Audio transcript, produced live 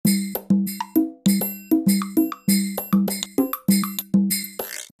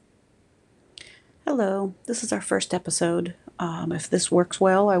Hello, this is our first episode. If this works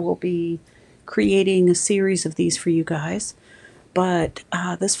well, I will be creating a series of these for you guys. But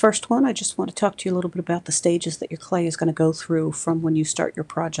this first one, I just want to talk to you a little bit about the stages that your clay is going to go through from when you start your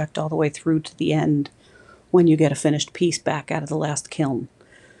project all the way through to the end when you get a finished piece back out of the last kiln.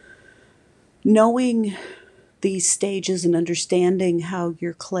 Knowing these stages and understanding how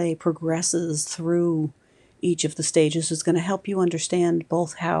your clay progresses through each of the stages is going to help you understand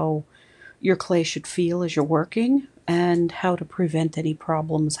both how your clay should feel as you're working and how to prevent any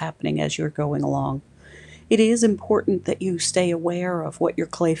problems happening as you're going along. It is important that you stay aware of what your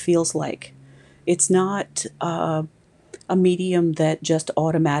clay feels like. It's not a medium that just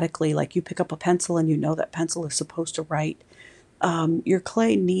automatically, like you pick up a pencil and you know that pencil is supposed to write. Your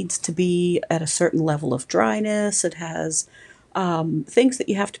clay needs to be at a certain level of dryness. It has things that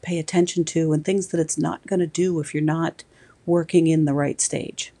you have to pay attention to and things that it's not going to do if you're not working in the right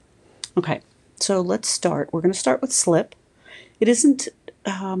stage. Okay, so let's start. We're going to start with slip. It isn't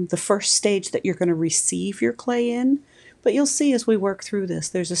the first stage that you're going to receive your clay in, but you'll see as we work through this,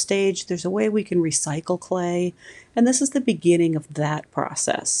 there's a way we can recycle clay, and this is the beginning of that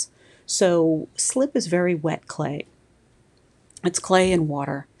process. So slip is very wet clay. It's clay and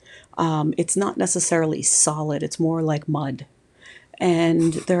water. It's not necessarily solid. It's more like mud.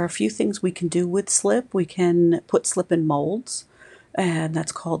 And there are a few things we can do with slip. We can put slip in molds, and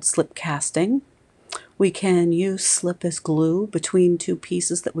that's called slip casting. We can use slip as glue between two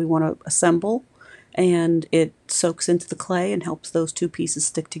pieces that we want to assemble, and it soaks into the clay and helps those two pieces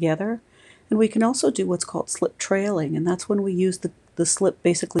stick together. And we can also do what's called slip trailing, and that's when we use the slip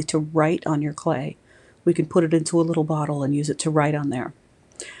basically to write on your clay. We can put it into a little bottle and use it to write on there.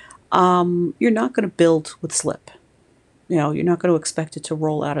 You're not going to build with slip. You're not going to expect it to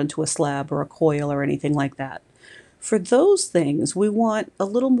roll out into a slab or a coil or anything like that. For those things, we want a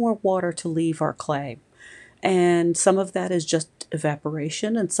little more water to leave our clay. And some of that is just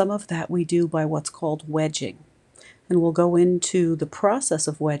evaporation, and some of that we do by what's called wedging. And we'll go into the process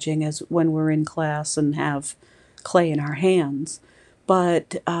of wedging as when we're in class and have clay in our hands.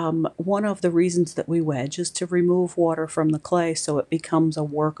 But one of the reasons that we wedge is to remove water from the clay so it becomes a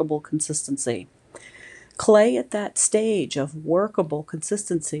workable consistency. Clay at that stage of workable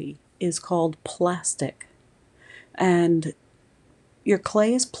consistency is called plastic. And your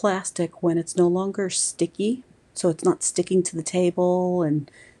clay is plastic when it's no longer sticky, so it's not sticking to the table and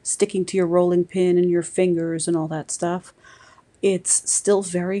sticking to your rolling pin and your fingers and all that stuff. It's still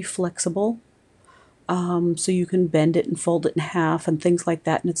very flexible, so you can bend it and fold it in half and things like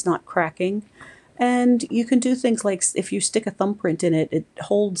that, and it's not cracking. And you can do things like if you stick a thumbprint in it, it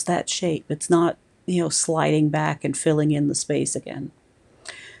holds that shape. It's not, sliding back and filling in the space again.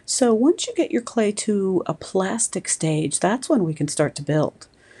 So once you get your clay to a plastic stage, that's when we can start to build.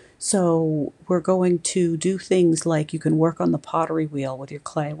 So we're going to do things like you can work on the pottery wheel with your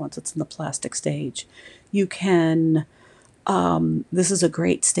clay once it's in the plastic stage. You can, this is a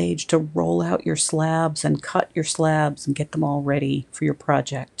great stage to roll out your slabs and cut your slabs and get them all ready for your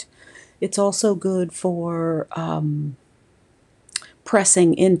project. It's also good for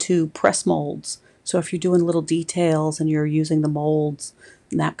pressing into press molds. So if you're doing little details and you're using the molds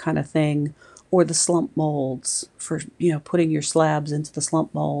and that kind of thing, or the slump molds for, putting your slabs into the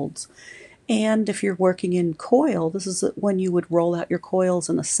slump molds. And if you're working in coil, this is when you would roll out your coils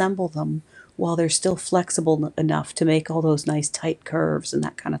and assemble them while they're still flexible enough to make all those nice tight curves and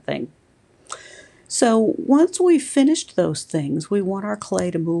that kind of thing. So once we've finished those things, we want our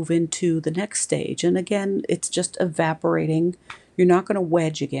clay to move into the next stage. And again, it's just evaporating. You're not going to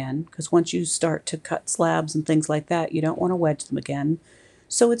wedge again, because once you start to cut slabs and things like that, you don't want to wedge them again.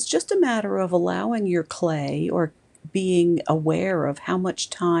 So it's just a matter of allowing your clay, or being aware of how much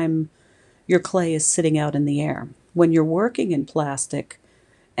time your clay is sitting out in the air. When you're working in plastic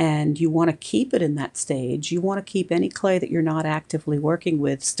and you want to keep it in that stage, you want to keep any clay that you're not actively working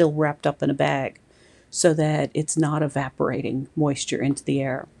with still wrapped up in a bag so that it's not evaporating moisture into the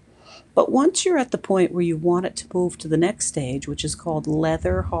air. But once you're at the point where you want it to move to the next stage, which is called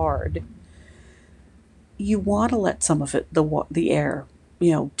leather hard, you want to let some of it, the air,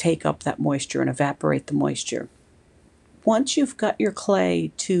 take up that moisture and evaporate the moisture. Once you've got your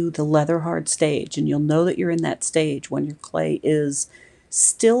clay to the leather hard stage, and you'll know that you're in that stage when your clay is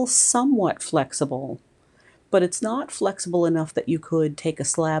still somewhat flexible, but it's not flexible enough that you could take a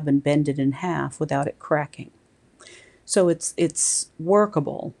slab and bend it in half without it cracking. So it's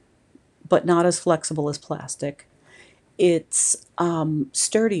workable, but not as flexible as plastic. It's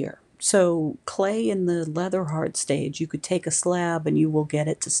sturdier. So clay in the leather hard stage, you could take a slab and you will get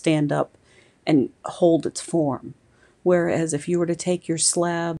it to stand up and hold its form. Whereas if you were to take your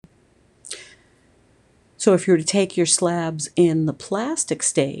slab So if you were to take your slabs in the plastic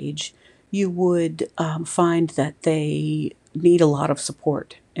stage, you would find that they need a lot of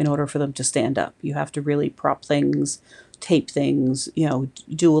support in order for them to stand up. You have to really prop things, tape things,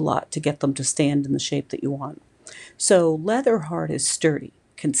 do a lot to get them to stand in the shape that you want. So leather hard is sturdy,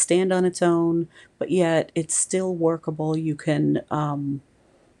 can stand on its own, but yet it's still workable. You can,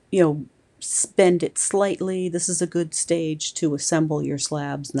 bend it slightly. This is a good stage to assemble your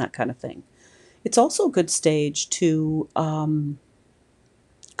slabs and that kind of thing. It's also a good stage to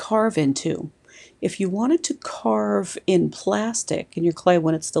carve into. If you wanted to carve in plastic, in your clay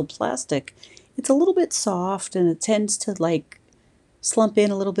when it's still plastic, it's a little bit soft and it tends to like slump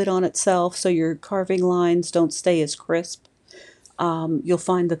in a little bit on itself, so your carving lines don't stay as crisp. You'll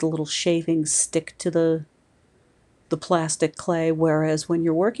find that the little shavings stick to the plastic clay, whereas when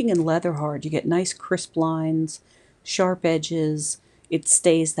you're working in leather hard, you get nice crisp lines, sharp edges. It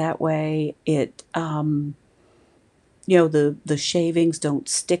stays that way. The shavings don't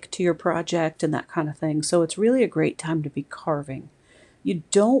stick to your project and that kind of thing. So it's really a great time to be carving. You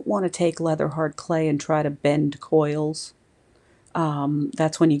don't want to take leather hard clay and try to bend coils.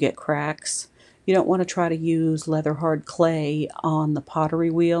 That's when you get cracks. You don't want to try to use leather hard clay on the pottery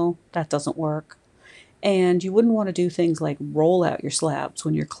wheel. That doesn't work. And you wouldn't want to do things like roll out your slabs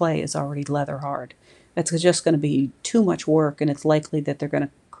when your clay is already leather hard. That's just going to be too much work, and it's likely that they're going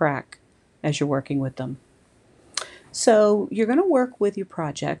to crack as you're working with them. So you're going to work with your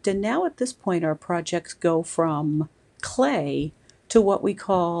project, and now at this point our projects go from clay to what we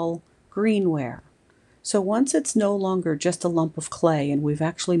call greenware. So once it's no longer just a lump of clay and we've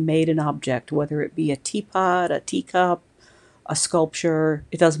actually made an object, whether it be a teapot, a teacup, a sculpture,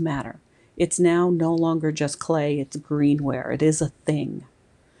 it doesn't matter. It's now no longer just clay, it's greenware. It is a thing.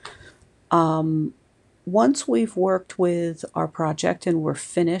 Once we've worked with our project and we're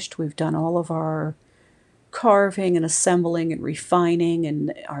finished, we've done all of our carving and assembling and refining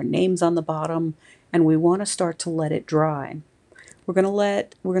and our names on the bottom, and we want to start to let it dry. We're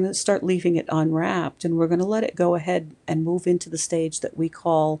going to start leaving it unwrapped, and we're going to let it go ahead and move into the stage that we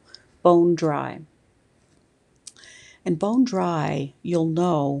call bone dry. And bone dry, you'll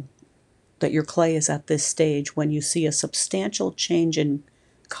know that your clay is at this stage when you see a substantial change in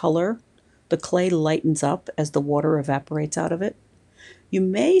color. The clay lightens up as the water evaporates out of it. You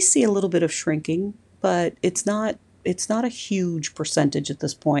may see a little bit of shrinking, but it's not a huge percentage at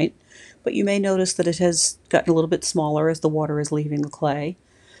this point. But you may notice that it has gotten a little bit smaller as the water is leaving the clay.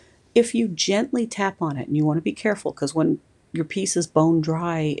 If you gently tap on it, and you want to be careful because when your piece is bone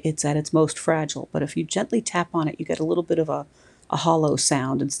dry, it's at its most fragile. But if you gently tap on it, you get a little bit of a hollow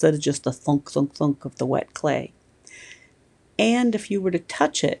sound instead of just the thunk, thunk, thunk of the wet clay. And if you were to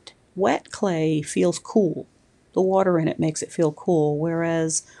touch it, wet clay feels cool. The water in it makes it feel cool,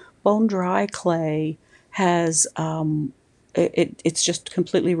 whereas bone dry clay has, it's just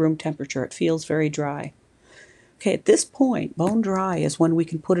completely room temperature. It feels very dry. Okay, at this point, bone dry is when we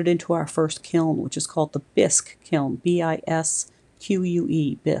can put it into our first kiln, which is called the bisque kiln,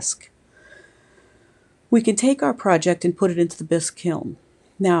 B-I-S-Q-U-E, bisque. We can take our project and put it into the bisque kiln.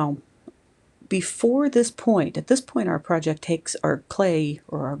 Now, before this point, at this point our project takes, our clay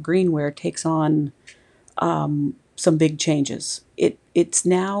or our greenware takes on some big changes. It's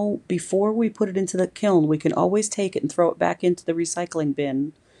now, before we put it into the kiln, we can always take it and throw it back into the recycling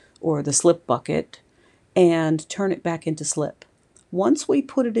bin or the slip bucket and turn it back into slip. Once we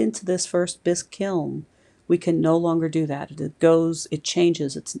put it into this first bisque kiln, we can no longer do that. It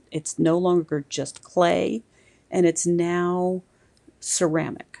changes. It's no longer just clay, and it's now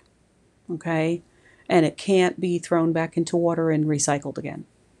ceramic, okay? And it can't be thrown back into water and recycled again.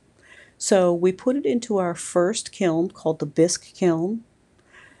 So we put it into our first kiln called the bisque kiln.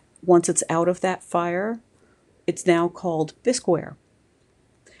 Once it's out of that fire, it's now called bisqueware.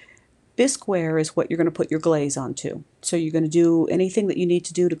 Bisqueware is what you're going to put your glaze onto. So you're going to do anything that you need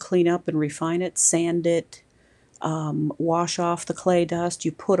to do to clean up and refine it, sand it, wash off the clay dust.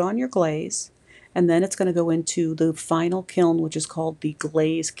 You put on your glaze, and then it's going to go into the final kiln, which is called the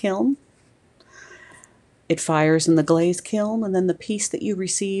glaze kiln. It fires in the glaze kiln, and then the piece that you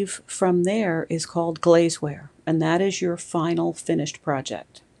receive from there is called glazeware, and that is your final finished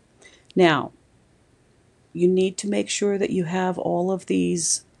project. Now, you need to make sure that you have all of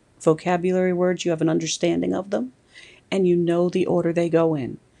these vocabulary words, you have an understanding of them, and you know the order they go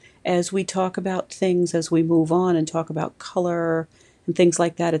in. As we talk about things, as we move on and talk about color and things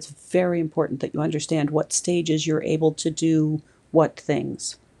like that, it's very important that you understand what stages you're able to do what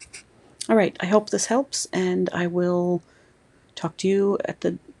things. All right, I hope this helps, and I will talk to you at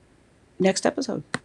the next episode.